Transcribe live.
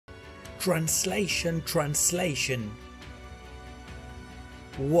Translation, translation.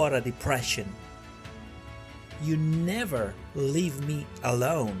 What a depression. You never leave me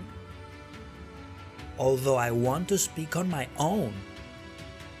alone. Although I want to speak on my own.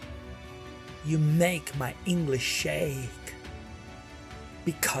 You make my English shake.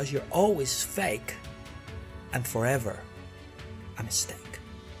 Because you're always fake. And forever a mistake.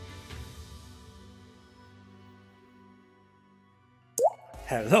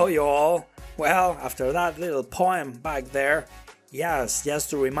 Hello you all! Well, after that little poem back there, yes, just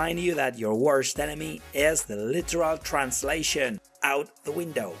to remind you that your worst enemy is the literal translation out the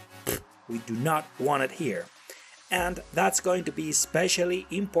window. We do not want it here. And that's going to be especially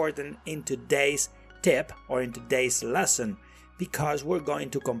important in today's tip or in today's lesson because we're going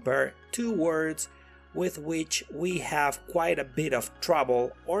to compare two words with which we have quite a bit of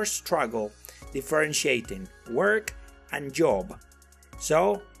trouble or struggle differentiating: work and job.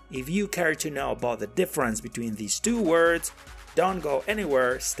 So, if you care to know about the difference between these two words, don't go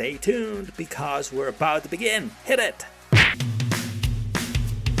anywhere, stay tuned, because we're about to begin. Hit it!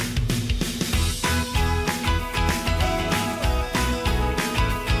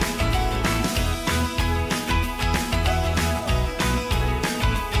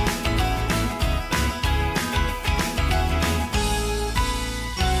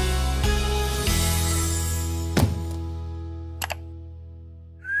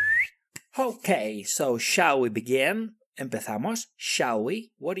 Okay, so shall we begin? Empezamos. Shall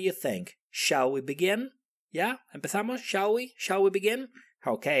we? What do you think? Shall we begin? Yeah? Empezamos? Shall we? Shall we begin?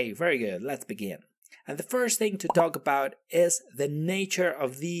 Okay, very good. Let's begin. And the first thing to talk about is the nature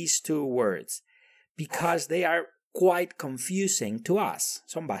of these two words, because they are quite confusing to us.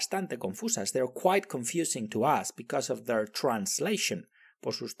 Son bastante confusas. They're quite confusing to us because of their translation,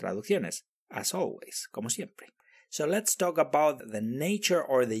 por sus traducciones, as always, como siempre. So let's talk about the nature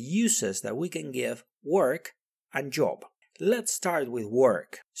or the uses that we can give work and job. Let's start with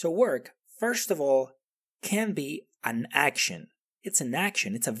work. So work, first of all, can be an action. It's an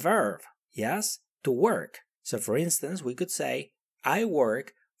action, it's a verb, yes? To work. So for instance, we could say, I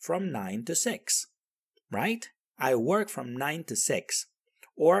work from 9 to 6, right? I work from 9 to 6.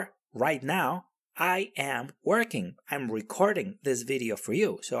 Or right now, I am working. I'm recording this video for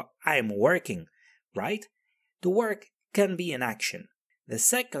you, so I'm working, right? To work can be an action. The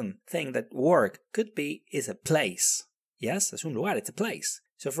second thing that work could be is a place. Yes, es un lugar, it's a place.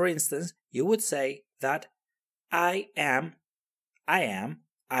 So for instance, you would say that I am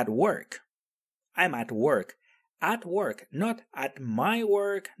at work. I'm at work. At work, not at my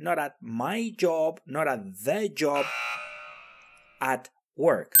work, not at my job, not at the job. At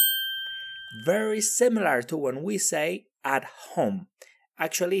work. Very similar to when we say at home.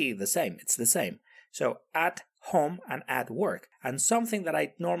 Actually, the same, it's the same. So at home and at work. And something that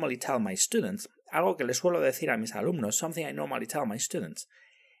I normally tell my students, algo que les suelo decir a mis alumnos, something I normally tell my students,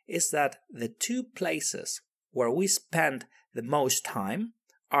 is that the two places where we spend the most time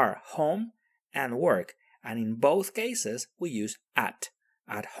are home and work. And in both cases, we use at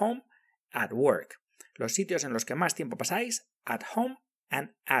home, at work. Los sitios en los que más tiempo pasáis, at home and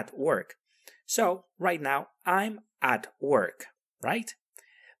at work. So, right now, I'm at work, right?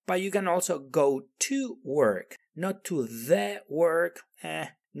 But you can also go to work, not to the work,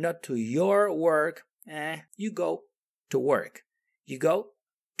 not to your work, you go to work. You go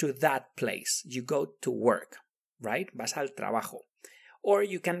to that place, you go to work, right? Vas al trabajo. Or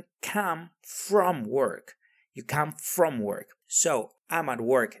you can come from work. You come from work. So, I'm at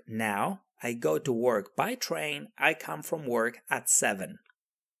work now, I go to work by train, I come from work at 7,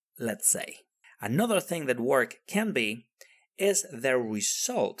 let's say. Another thing that work can be is the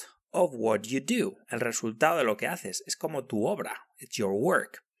result of what you do. El resultado de lo que haces es como tu obra. It's your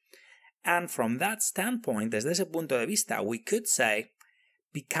work. And from that standpoint, desde ese punto de vista, we could say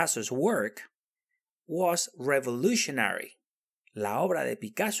Picasso's work was revolutionary. La obra de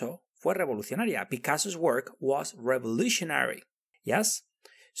Picasso fue revolucionaria. Picasso's work was revolutionary. Yes?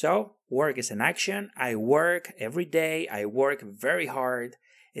 So, work is an action. I work every day. I work very hard.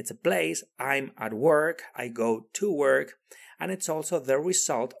 It's a place. I'm at work. I go to work. And it's also the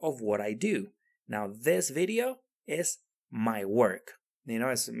result of what I do. Now, this video is my work. You know,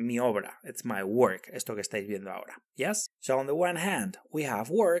 es mi obra. It's my work. Esto que estáis viendo ahora. Yes? So, on the one hand, we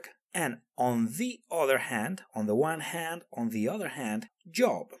have work. And on the other hand,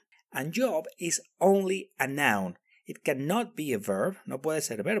 job. And job is only a noun. It cannot be a verb. No puede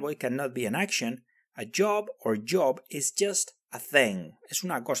ser verbo. It cannot be an action. A job or job is just a thing. Es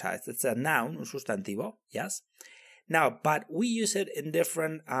una cosa. It's a noun, un sustantivo. Yes? Now, but we use it in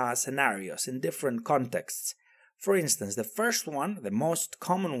different scenarios, in different contexts. For instance, the first one, the most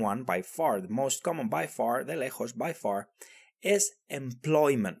common one by far, de lejos, by far, is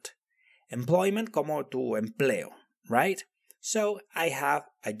employment. Employment como tu empleo, right? So, I have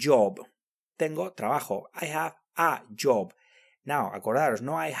a job. Tengo trabajo. I have a job. Now, acordaros,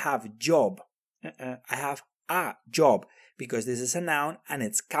 no I have job. I have a job, because this is a noun and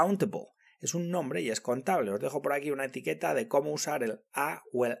it's countable. Es un nombre y es contable. Os dejo por aquí una etiqueta de cómo usar el a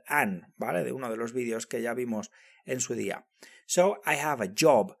o el an, ¿vale? De uno de los vídeos que ya vimos en su día. So, I have a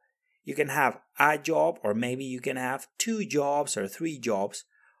job. You can have a job, or maybe you can have 2 jobs or 3 jobs,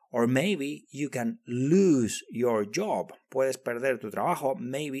 or maybe you can lose your job. Puedes perder tu trabajo,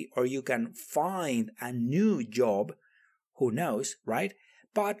 maybe, or you can find a new job. Who knows, right?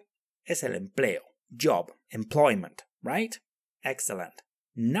 But es el empleo. Job, employment, right? Excellent.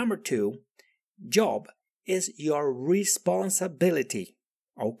 Number 2, job is your responsibility.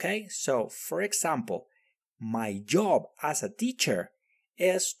 Okay, so for example, my job as a teacher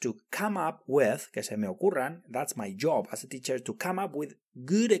is to come up with, que se me ocurran, that's my job as a teacher, to come up with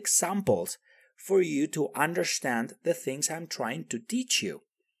good examples for you to understand the things I'm trying to teach you.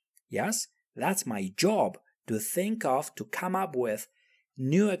 Yes, that's my job, to think of, to come up with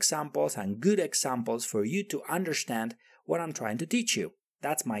new examples and good examples for you to understand what I'm trying to teach you.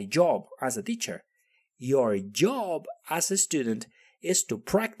 That's my job as a teacher. Your job as a student is to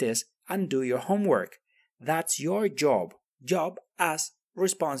practice and do your homework. That's your job. Job as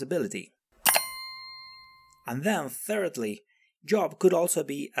responsibility. And then thirdly, job could also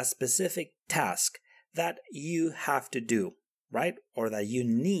be a specific task that you have to do, right? Or that you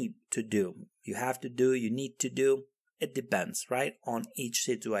need to do. You have to do, you need to do. It depends, right? On each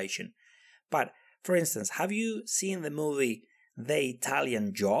situation. But for instance, have you seen the movie The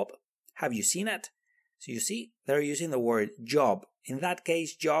Italian Job? Have you seen it? So you see, they're using the word job. In that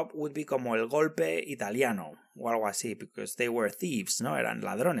case, job would be como el golpe italiano, o algo así, because they were thieves, no eran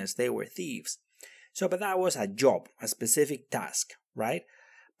ladrones, they were thieves. So, but that was a job, a specific task, right?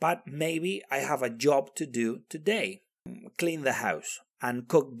 But maybe I have a job to do today. Clean the house and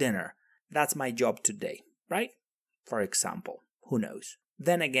cook dinner. That's my job today, right? For example, who knows?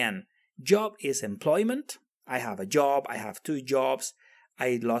 Then again, job is employment. I have a job, I have 2 jobs,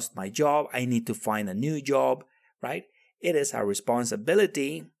 I lost my job, I need to find a new job, right? It is a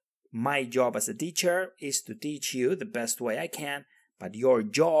responsibility. My job as a teacher is to teach you the best way I can, but your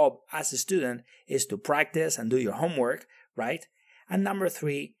job as a student is to practice and do your homework, right? And number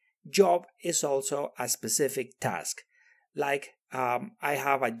 3, job is also a specific task. Like, I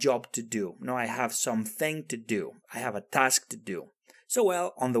have a job to do. No, I have something to do. I have a task to do. So,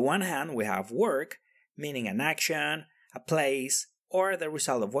 well, on the one hand, we have work, meaning an action, a place, or the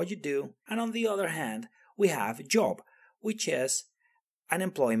result of what you do. And on the other hand, we have job, which is an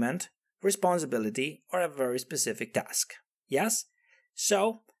employment, responsibility, or a very specific task. Yes?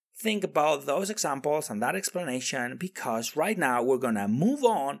 So, think about those examples and that explanation, because right now we're going to move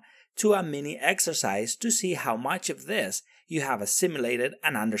on to a mini exercise to see how much of this you have assimilated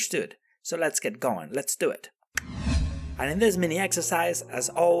and understood. So let's get going. Let's do it. And in this mini exercise, as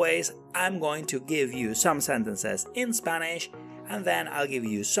always, I'm going to give you some sentences in Spanish, and then I'll give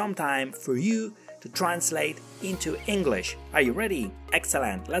you some time for you to translate into English. Are you ready?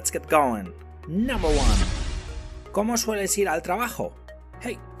 Excellent. Let's get going. Number 1. ¿Cómo sueles ir al trabajo?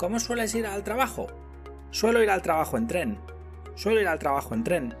 Hey, ¿cómo sueles ir al trabajo? Suelo ir al trabajo en tren. Suelo ir al trabajo en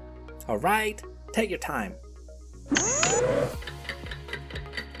tren. Alright, take your time.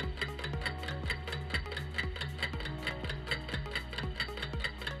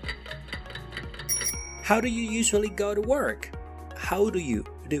 How do you usually go to work? How do you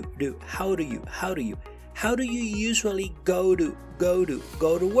usually go to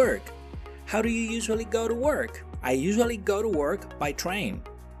work? How do you usually go to work? I usually go to work by train.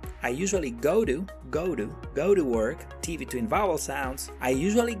 I usually go to work, T between vowel sounds. I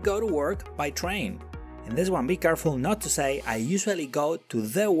usually go to work by train. In this one, be careful not to say I usually go to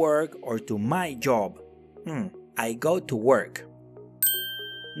the work or to my job. I go to work.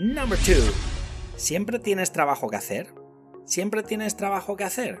 Number 2. ¿Siempre tienes trabajo que hacer? ¿Siempre tienes trabajo que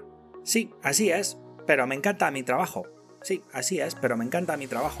hacer? Sí, así es, pero me encanta mi trabajo. Sí, así es, pero me encanta mi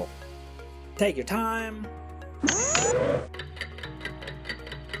trabajo. Take your time.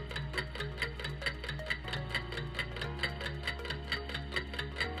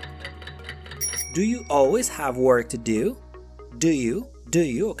 Do you always have work to do? Do you,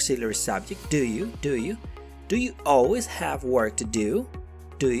 auxiliary subject, do you? Do you always have work to do?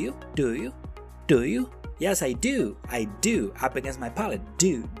 Do you? Yes, I do. Up against my palate.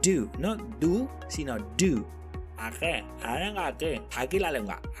 Do. Not do, sino do. Aquí la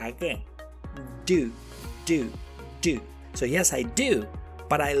lengua. Aquí. Do. do. So yes, I do,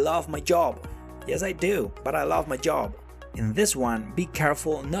 but I love my job. Yes, I do, but I love my job. In this one, be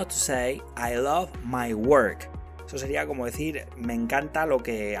careful not to say I love my work. Eso sería como decir me encanta lo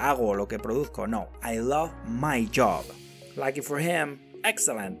que hago, lo que produzco. No, I love my job. Lucky for him.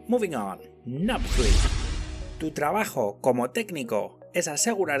 Excellent. Moving on. Number 3. Tu trabajo como técnico es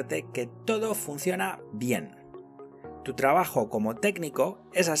asegurarte que todo funciona bien. Tu trabajo como técnico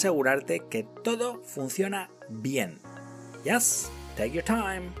es asegurarte que todo funciona bien. Yes, take your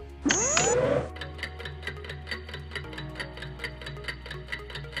time.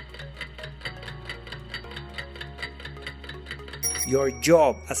 Your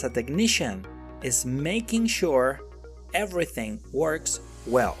job as a technician is making sure everything works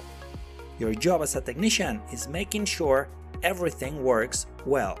well. Your job as a technician is making sure everything works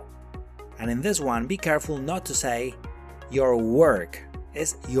well. And in this one, be careful not to say your work.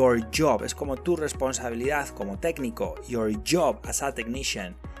 Es your job, es como tu responsabilidad como técnico. Your job as a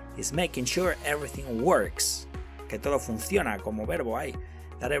technician is making sure everything works. Que todo funciona como verbo ahí.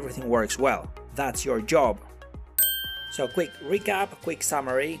 That everything works well. That's your job. So quick recap, quick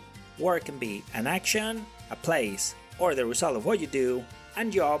summary. Work can be an action, a place, or the result of what you do,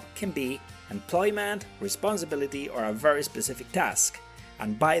 and job can be employment, responsibility, or a very specific task.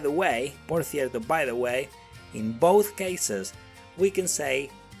 And by the way, por cierto, by the way, in both cases, we can say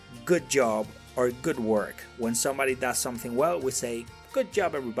good job or good work. When somebody does something well, we say good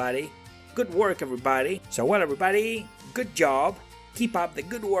job everybody, good work everybody. So well everybody, good job, keep up the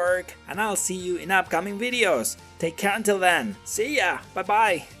good work, and I'll see you in upcoming videos. Take care until then. See ya, bye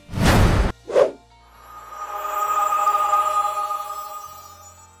bye.